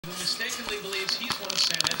who mistakenly believes he's one of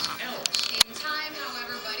Santa's elves. In time,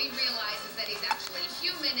 however, Buddy realizes that he's actually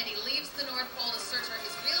human, and he leaves the North Pole to search for his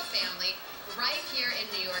real family right here in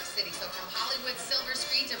New York City. So from Hollywood's silver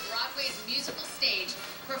screen to Broadway's musical stage,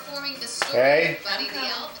 performing the story of Buddy the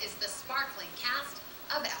Elf is the sparkling cast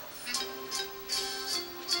of Elf.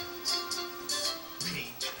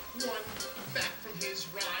 Page 1, back from his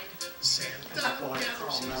ride, Santa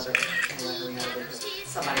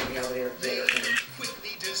Somebody be over there. They quickly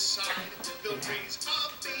decide they'll raise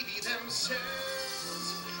a baby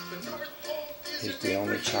themselves. The North Pole is He's the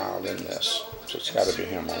only child in this, so it's got to be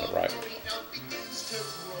him on the right. begins to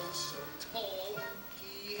grow so tall.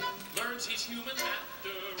 He learns he's human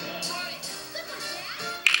after all. Right.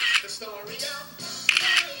 The story of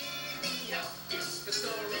Buddy the Elf. It's the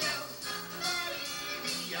story of Buddy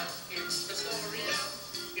the Elf. It's the story of.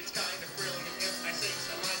 It's kind of brilliant if I say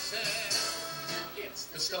so myself. It's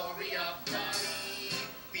the story of Buddy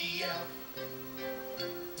the Elf.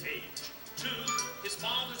 Page 2. His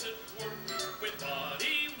father's at work when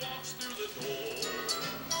Buddy walks through the door.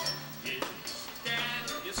 His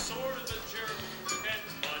dad is sort of a jerk, and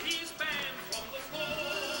Buddy's banned from the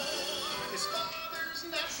floor. His father's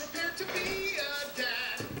not prepared to be a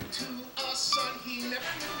dad to a son he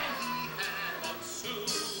never knew he had. But soon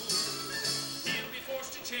he'll be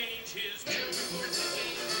forced to change his tune.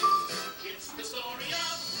 It's the story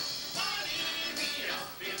of Buddy the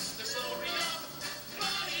Elf. It's the story of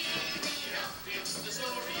Buddy the Elf. It's the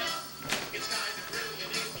story of. It's kind of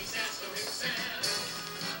brilliant if he says so himself.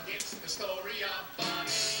 It's the story of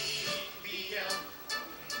Buddy the Elf.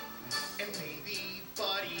 And maybe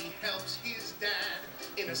Buddy helps his dad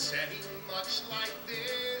in a setting much like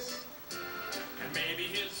this. And maybe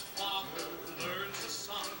his father learns a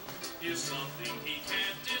son is something he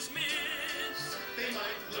can't dismiss. They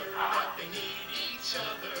might learn that they need each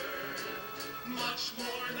other much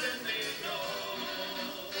more than they know.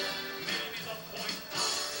 Maybe the point of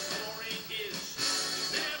the story is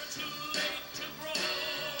it's never too late to grow.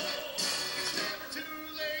 It's never too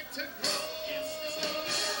late to grow. It's the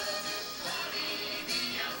story of Buddy the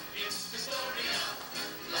Elf. It's the story of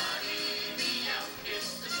Buddy the Elf.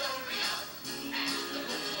 It's the story of, and the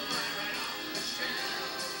books will fly right off the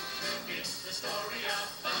shelf. It's the story of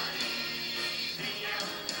Buddy the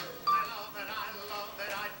Elf. I love it, I love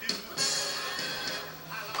it, I do.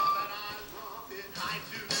 I love it, I love it, I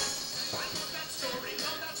do. I love that story,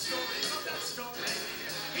 love that story, love that story.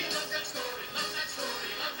 He loved that story, love that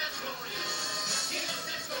story, love that story. He loved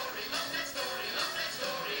that story, love that story, love that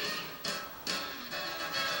story.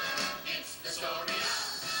 It's the story of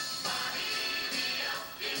Buddy the Elf.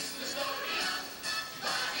 It's the story of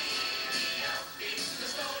Buddy the Elf. It's the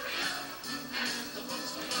story of, and the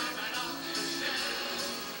books will fly right off the shelf.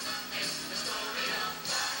 It's the story of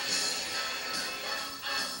Buddy the Elf.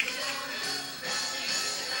 The story of Buddy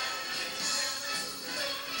the Elf. It's never too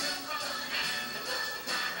late to grow, and the books will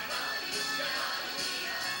fly right off the shelf.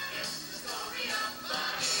 It's the story of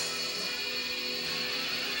Buddy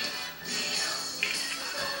the Elf. It's the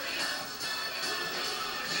story of.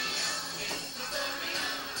 It's the story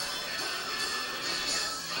of.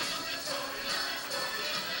 I love that story, love that story,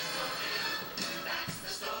 love that story. That's the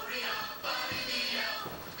story of Buddy the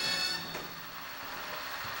Elf.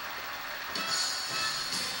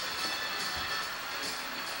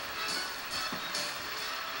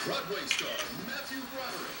 Broadway star Matthew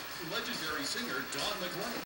Broderick, legendary singer Don McLean.